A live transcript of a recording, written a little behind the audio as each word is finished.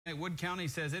Wood County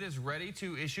says it is ready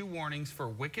to issue warnings for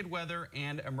wicked weather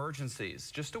and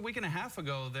emergencies. Just a week and a half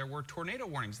ago, there were tornado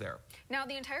warnings there. Now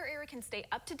the entire area can stay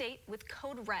up to date with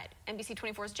Code Red. NBC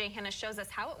 24's Jay Hanna shows us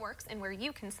how it works and where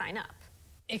you can sign up.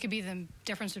 It could be the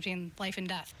difference between life and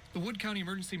death. The Wood County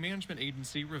Emergency Management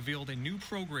Agency revealed a new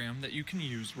program that you can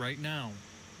use right now.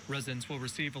 Residents will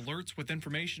receive alerts with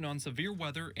information on severe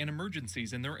weather and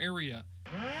emergencies in their area.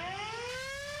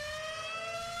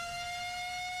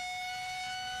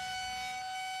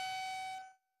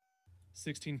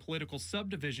 16 political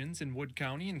subdivisions in Wood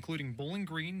County, including Bowling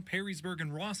Green, Perrysburg,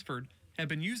 and Rossford, have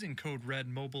been using Code Red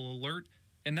Mobile Alert,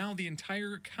 and now the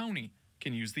entire county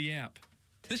can use the app.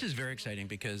 This is very exciting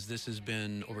because this has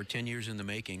been over 10 years in the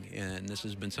making, and this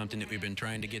has been something that we've been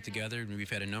trying to get together, and we've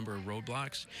had a number of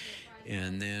roadblocks.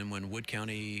 And then when Wood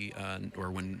County, or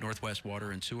when Northwest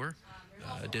Water and Sewer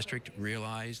District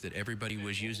realized that everybody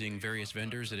was using various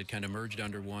vendors that had kind of merged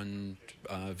under one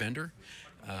vendor,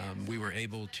 we were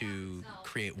able to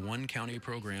create one county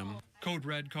program. Code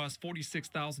Red costs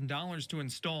 $46,000 to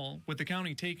install, with the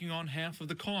county taking on half of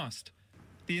the cost.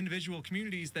 The individual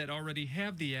communities that already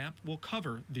have the app will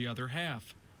cover the other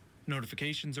half.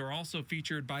 Notifications are also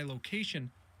featured by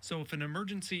location, so if an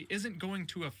emergency isn't going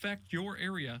to affect your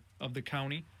area of the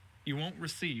county, you won't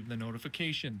receive the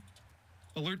notification.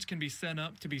 Alerts can be set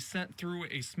up to be sent through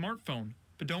a smartphone,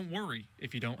 but don't worry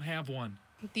if you don't have one.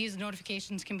 These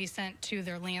notifications can be sent to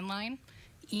their landline,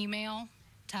 email,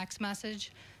 text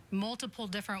message, multiple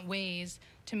different ways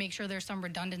to make sure there's some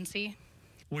redundancy.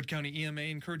 Wood County EMA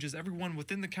encourages everyone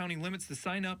within the county limits to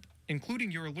sign up,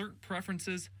 including your alert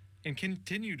preferences, and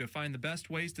continue to find the best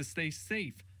ways to stay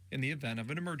safe in the event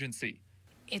of an emergency.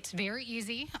 It's very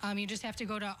easy. You just have to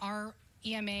go to our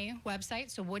EMA website,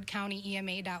 so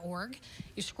woodcountyema.org.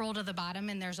 You scroll to the bottom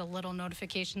and there's a little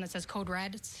notification that says Code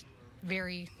Red. It's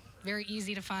very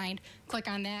easy to find. Click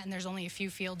on that and there's only a few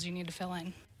fields you need to fill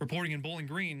in. Reporting in Bowling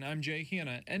Green, I'm Jay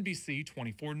Hanna, NBC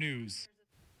 24 News.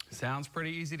 Sounds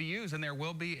pretty easy to use, and there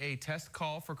will be a test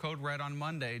call for Code Red on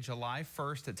Monday, July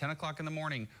 1st at 10 o'clock in the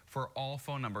morning for all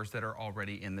phone numbers that are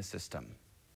already in the system.